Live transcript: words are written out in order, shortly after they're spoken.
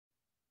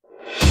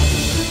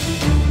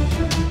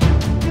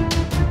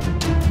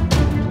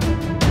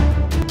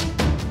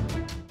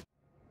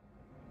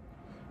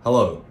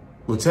Hello,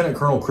 Lieutenant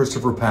Colonel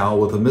Christopher Powe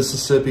with the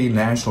Mississippi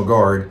National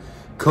Guard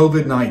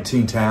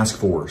COVID-19 Task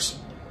Force.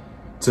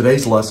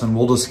 Today's lesson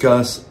will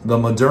discuss the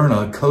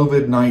Moderna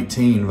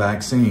COVID-19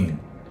 vaccine.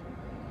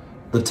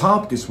 The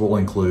topics will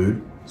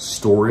include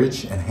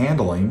storage and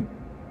handling,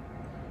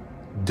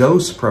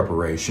 dose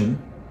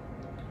preparation,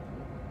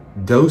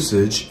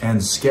 dosage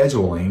and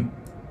scheduling,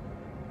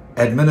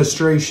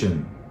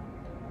 administration,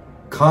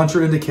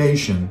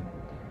 contraindication,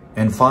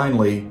 and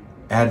finally,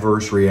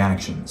 adverse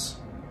reactions.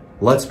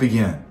 Let's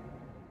begin.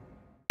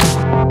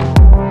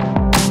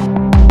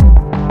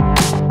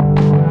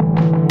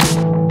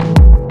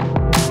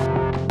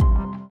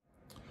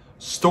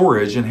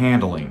 Storage and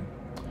handling.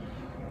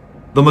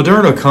 The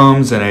Moderna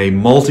comes in a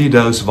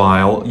multi-dose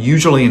vial,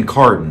 usually in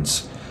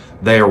cartons.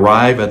 They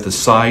arrive at the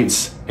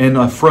sites in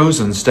a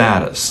frozen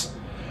status.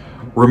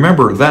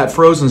 Remember that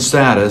frozen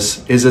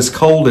status is as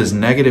cold as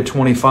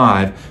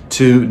 -25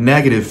 to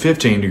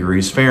 -15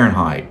 degrees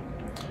Fahrenheit.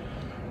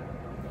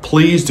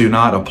 Please do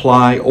not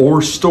apply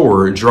or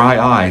store dry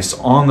ice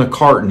on the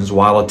cartons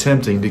while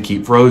attempting to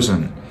keep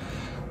frozen.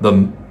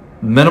 The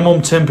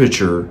minimum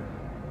temperature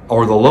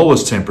or the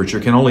lowest temperature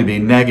can only be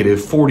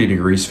 -40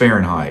 degrees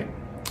Fahrenheit.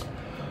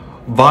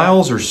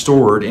 Vials are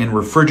stored in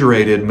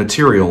refrigerated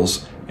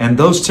materials, and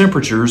those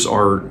temperatures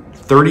are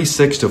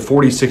 36 to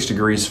 46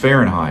 degrees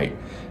Fahrenheit,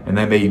 and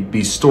they may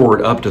be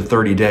stored up to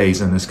 30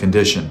 days in this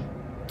condition.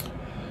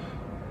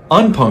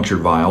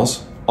 Unpunctured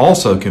vials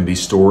also can be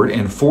stored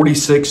in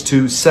 46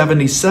 to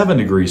 77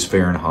 degrees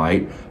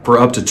Fahrenheit for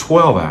up to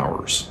 12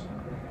 hours.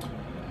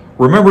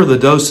 Remember, the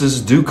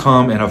doses do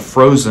come in a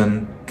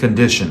frozen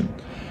condition,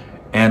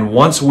 and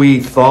once we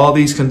thaw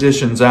these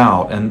conditions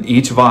out and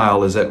each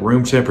vial is at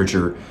room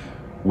temperature,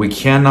 we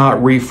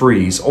cannot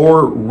refreeze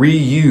or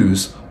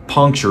reuse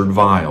punctured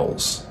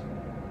vials.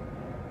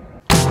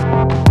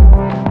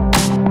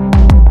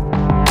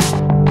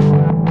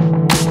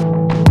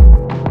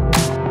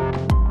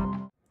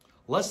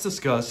 Let's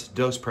discuss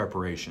dose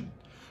preparation.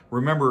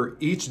 Remember,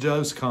 each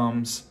dose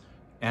comes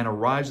and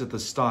arrives at the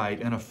site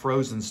in a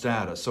frozen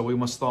status, so we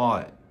must thaw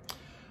it.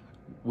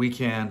 We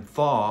can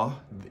thaw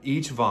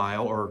each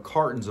vial or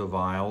cartons of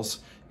vials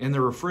in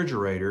the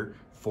refrigerator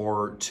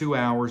for 2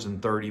 hours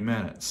and 30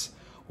 minutes.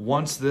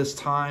 Once this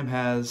time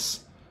has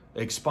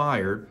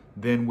expired,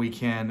 then we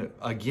can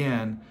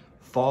again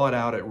thaw it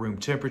out at room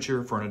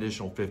temperature for an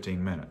additional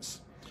 15 minutes.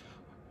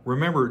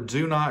 Remember,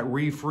 do not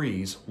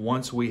refreeze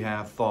once we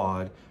have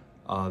thawed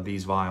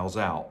these vials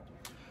out.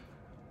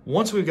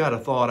 Once we've got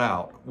it thawed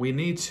out, we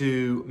need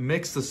to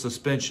mix the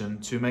suspension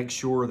to make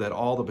sure that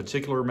all the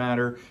particulate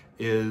matter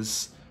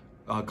is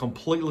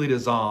completely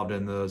dissolved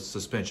in the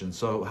suspension.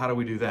 So how do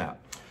we do that?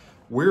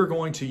 We're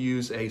going to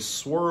use a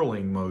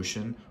swirling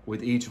motion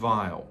with each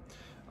vial.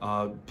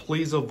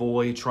 Please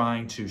avoid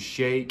trying to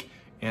shake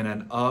in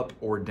an up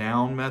or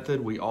down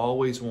method. We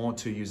always want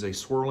to use a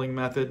swirling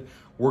method.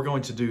 We're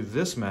going to do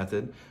this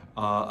method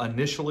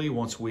initially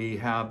once we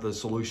have the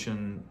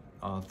solution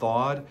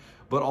thawed,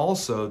 but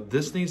also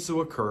this needs to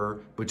occur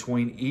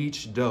between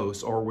each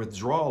dose or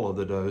withdrawal of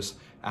the dose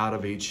out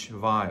of each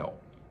vial.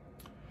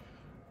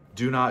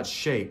 Do not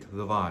shake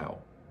the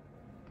vial.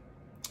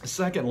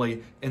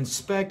 Secondly,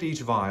 inspect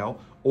each vial,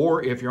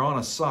 or if you're on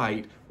a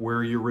site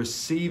where you're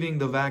receiving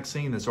the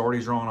vaccine that's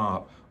already drawn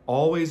up,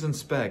 always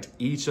inspect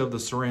each of the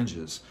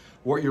syringes.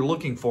 What you're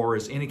looking for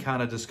is any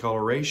kind of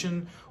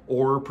discoloration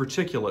or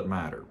particulate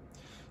matter.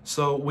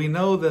 So we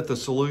know that the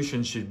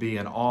solution should be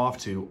an off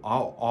to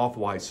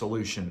off-white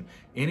solution.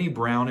 Any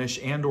brownish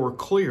and or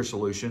clear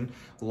solution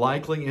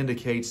likely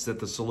indicates that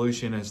the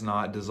solution is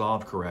not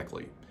dissolved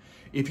correctly.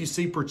 If you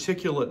see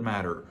particulate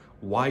matter,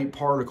 white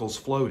particles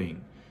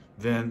floating,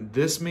 then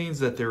this means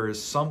that there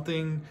is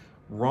something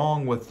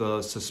wrong with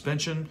the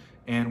suspension,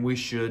 and we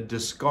should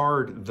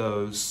discard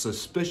those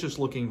suspicious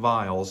looking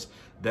vials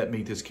that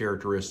meet these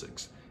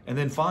characteristics. And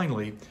then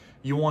finally,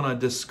 you want to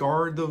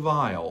discard the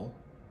vial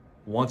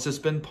once it's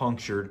been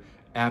punctured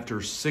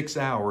after 6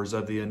 hours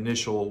of the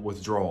initial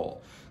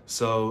withdrawal.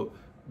 So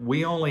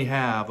we only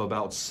have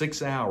about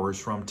 6 hours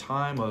from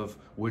time of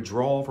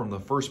withdrawal from the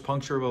first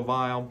puncture of a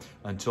vial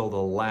until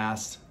the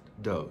last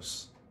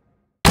dose.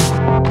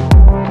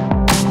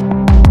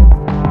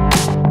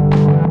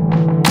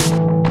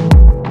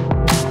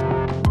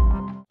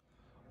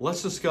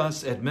 Let's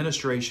discuss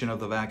administration of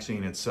the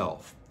vaccine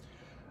itself.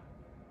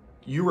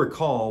 You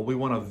recall we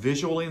want to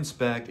visually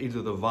inspect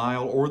either the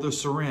vial or the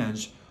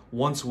syringe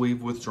once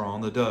we've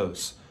withdrawn the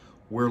dose.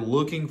 We're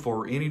looking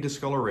for any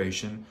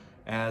discoloration,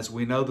 as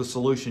we know the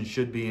solution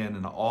should be in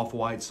an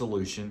off-white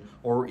solution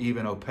or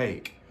even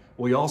opaque.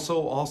 We also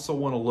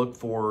want to look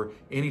for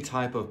any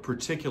type of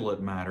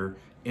particulate matter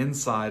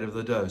inside of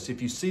the dose.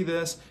 If you see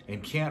this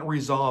and can't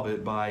resolve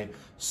it by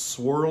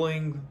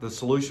swirling the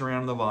solution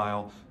around the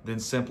vial, then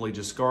simply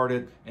discard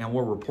it, and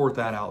we'll report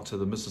that out to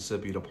the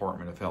Mississippi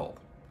Department of Health.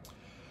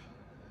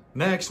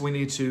 Next, we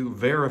need to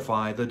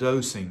verify the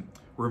dosing.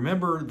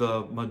 Remember,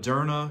 the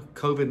Moderna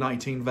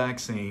COVID-19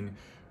 vaccine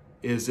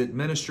is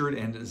administered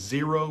in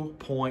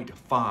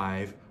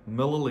 0.5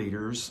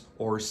 milliliters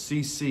or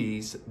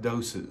cc's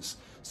doses.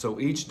 So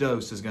each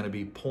dose is going to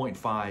be 0.5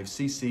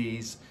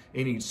 cc's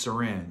in each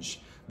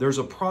syringe. There's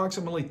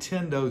approximately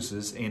 10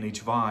 doses in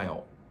each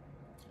vial.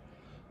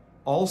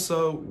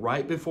 Also,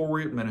 right before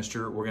we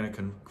administer, we're going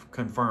to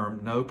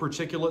confirm no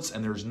particulates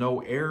and there's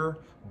no air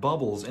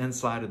bubbles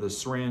inside of the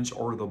syringe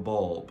or the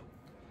bulb.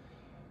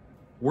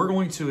 We're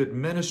going to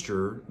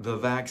administer the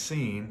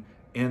vaccine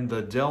in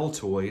the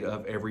deltoid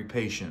of every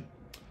patient.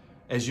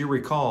 As you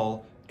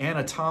recall,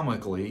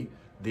 anatomically,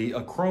 the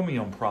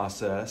acromion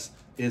process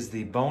is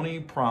the bony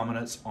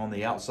prominence on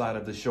the outside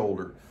of the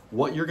shoulder.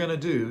 What you're going to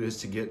do is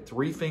to get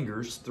 3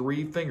 fingers,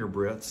 3 finger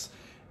breadths,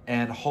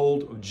 and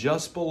hold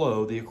just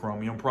below the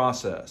acromion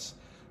process.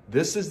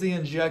 This is the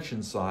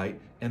injection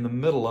site in the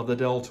middle of the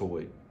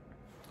deltoid.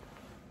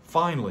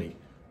 Finally,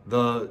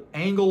 the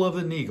angle of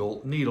the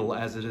needle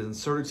as it is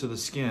inserted to the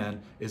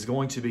skin is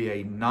going to be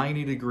a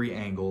 90-degree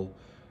angle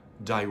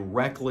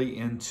directly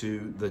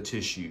into the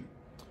tissue.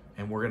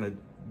 And we're going to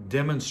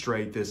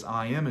demonstrate this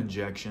IM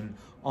injection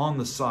on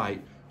the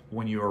site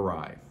when you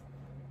arrive.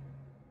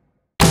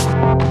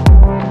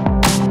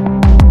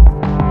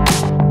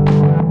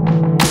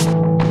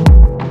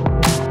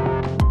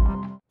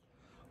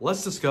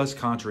 Let's discuss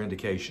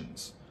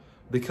contraindications.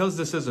 Because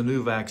this is a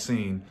new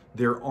vaccine,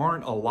 there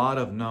aren't a lot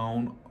of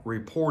known,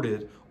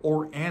 reported,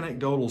 or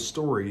anecdotal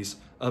stories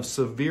of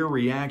severe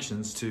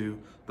reactions to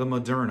the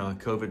Moderna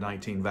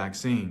COVID-19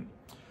 vaccine.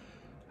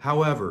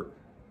 However,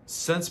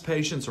 since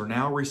patients are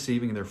now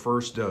receiving their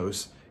first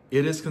dose,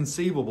 it is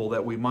conceivable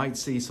that we might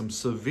see some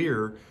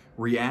severe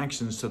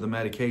reactions to the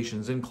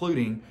medications,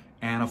 including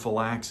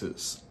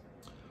anaphylaxis.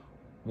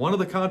 One of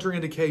the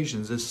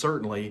contraindications is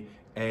certainly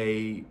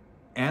an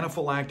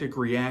anaphylactic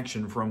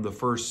reaction from the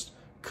first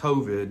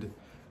COVID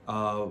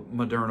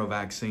Moderna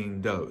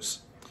vaccine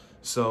dose.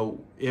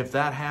 So if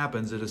that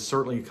happens, it is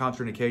certainly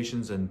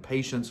contraindications, and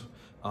patients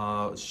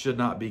should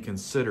not be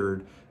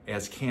considered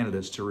as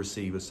candidates to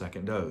receive a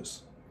second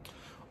dose.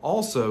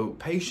 Also,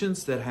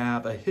 patients that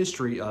have a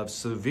history of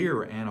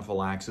severe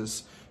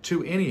anaphylaxis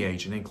to any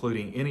agent,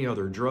 including any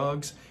other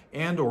drugs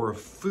and or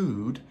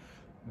food,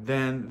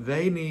 then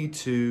they need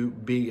to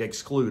be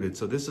excluded.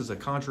 So this is a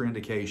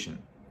contraindication.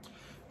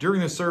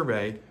 During the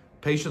survey,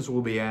 patients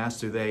will be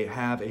asked, do they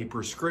have a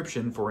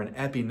prescription for an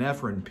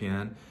epinephrine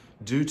pen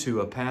due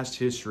to a past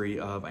history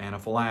of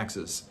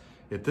anaphylaxis?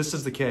 If this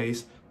is the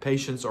case,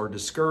 patients are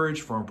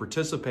discouraged from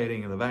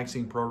participating in the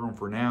vaccine program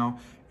for now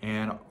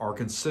and are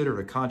considered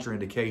a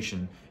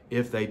contraindication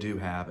if they do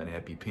have an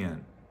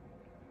EpiPen.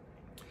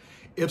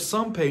 If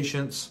some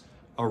patients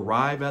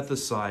arrive at the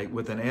site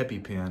with an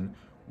EpiPen,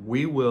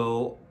 we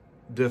will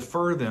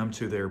defer them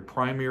to their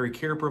primary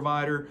care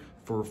provider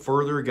for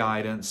further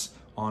guidance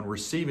on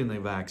receiving the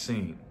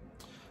vaccine.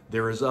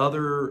 There is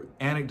other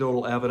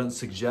anecdotal evidence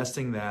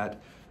suggesting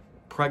that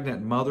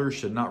pregnant mothers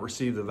should not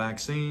receive the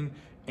vaccine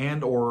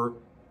and or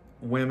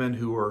women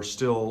who are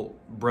still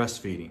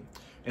breastfeeding.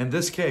 In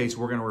this case,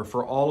 we're going to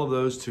refer all of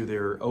those to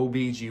their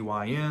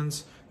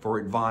OB/GYNs for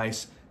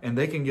advice, and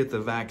they can get the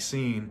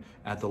vaccine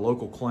at the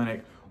local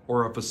clinic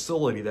or a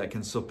facility that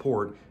can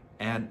support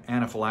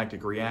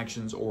anaphylactic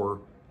reactions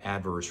or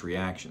adverse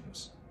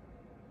reactions.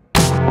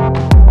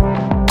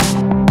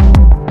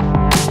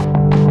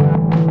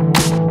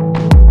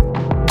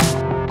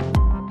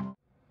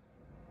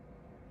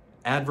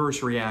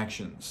 Adverse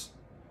reactions.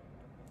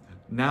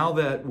 Now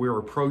that we're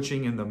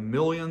approaching in the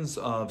millions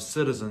of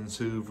citizens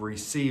who've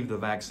received the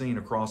vaccine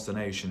across the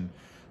nation,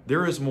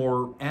 there is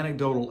more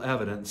anecdotal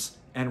evidence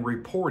and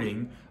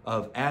reporting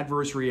of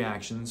adverse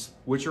reactions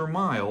which are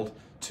mild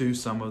to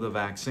some of the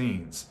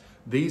vaccines.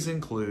 These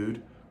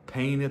include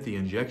pain at the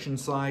injection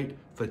site,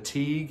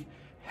 fatigue,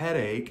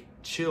 headache,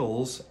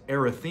 chills,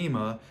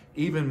 erythema,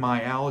 even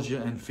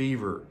myalgia and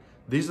fever.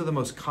 These are the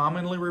most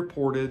commonly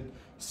reported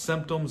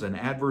symptoms and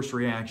adverse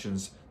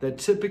reactions that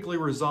typically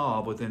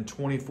resolve within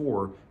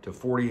 24 to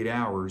 48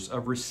 hours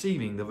of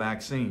receiving the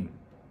vaccine.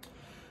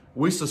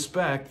 We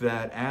suspect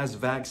that as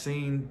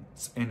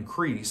vaccines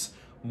increase,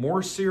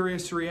 more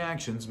serious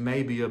reactions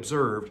may be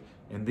observed,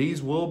 and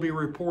these will be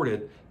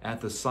reported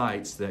at the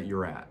sites that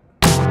you're at.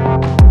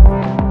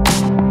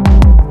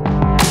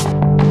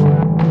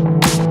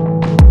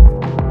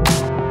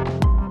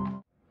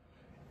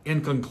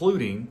 In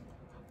concluding,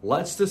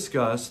 let's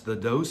discuss the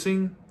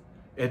dosing,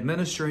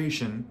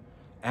 administration,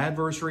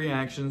 adverse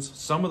reactions,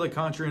 some of the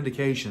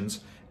contraindications,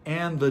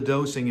 and the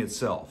dosing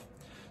itself.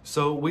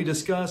 So we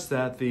discussed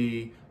that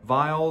the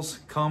vials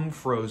come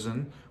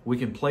frozen. We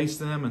can place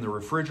them in the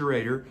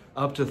refrigerator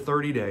up to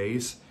 30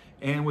 days,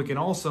 and we can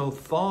also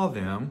thaw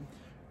them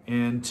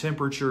in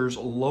temperatures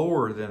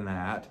lower than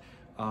that,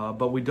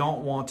 but we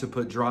don't want to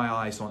put dry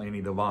ice on any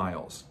of the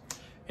vials.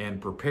 And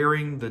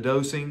preparing the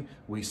dosing,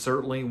 we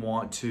certainly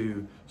want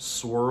to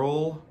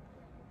swirl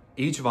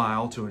each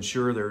vial to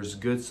ensure there's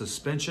good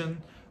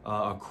suspension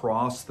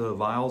across the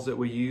vials that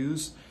we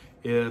use.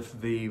 If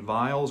the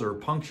vials are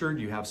punctured,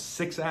 you have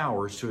 6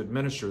 hours to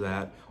administer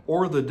that,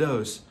 or the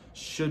dose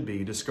should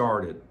be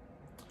discarded.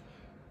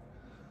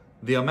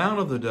 The amount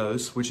of the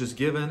dose, which is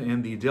given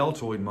in the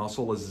deltoid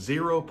muscle, is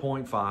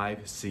 0.5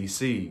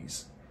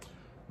 cc's.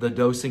 The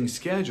dosing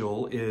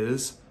schedule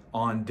is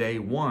on day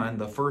 1,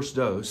 the first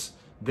dose.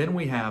 Then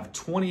we have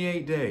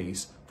 28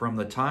 days from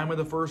the time of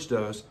the first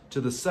dose to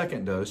the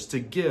second dose to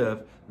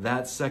give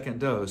that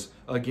second dose,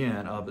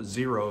 again, of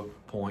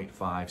 0.5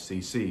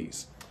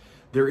 cc's.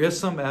 There is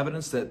some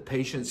evidence that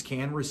patients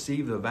can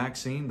receive the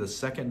vaccine, the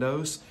second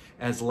dose,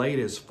 as late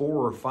as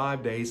 4 or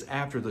 5 days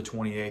after the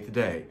 28th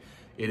day.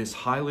 It is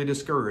highly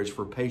discouraged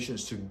for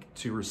patients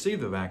to receive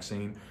the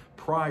vaccine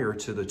prior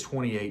to the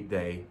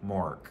 28-day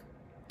mark.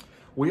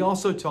 We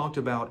also talked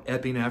about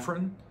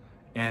epinephrine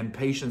and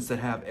patients that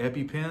have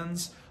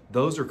EpiPens.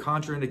 Those are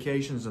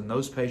contraindications, and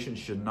those patients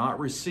should not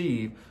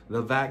receive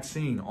the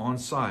vaccine on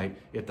site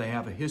if they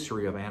have a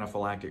history of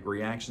anaphylactic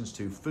reactions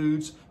to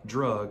foods,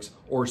 drugs,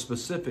 or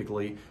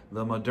specifically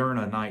the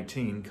Moderna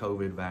 19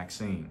 COVID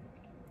vaccine.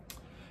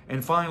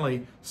 And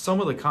finally,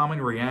 some of the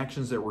common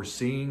reactions that we're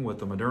seeing with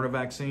the Moderna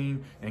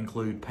vaccine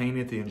include pain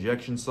at the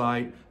injection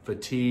site,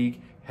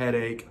 fatigue,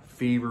 headache,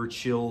 fever,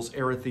 chills,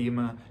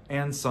 erythema,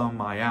 and some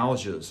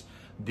myalgias.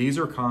 These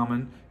are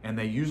common, and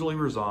they usually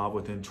resolve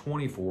within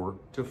 24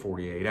 to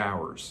 48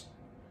 hours.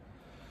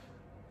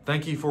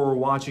 Thank you for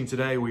watching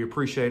today. We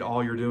appreciate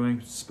all you're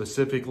doing,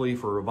 specifically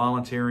for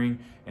volunteering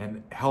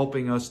and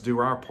helping us do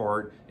our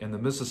part in the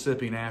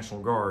Mississippi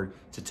National Guard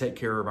to take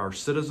care of our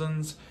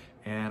citizens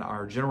and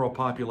our general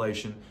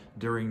population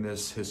during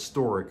this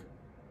historic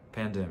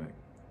pandemic.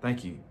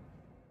 Thank you.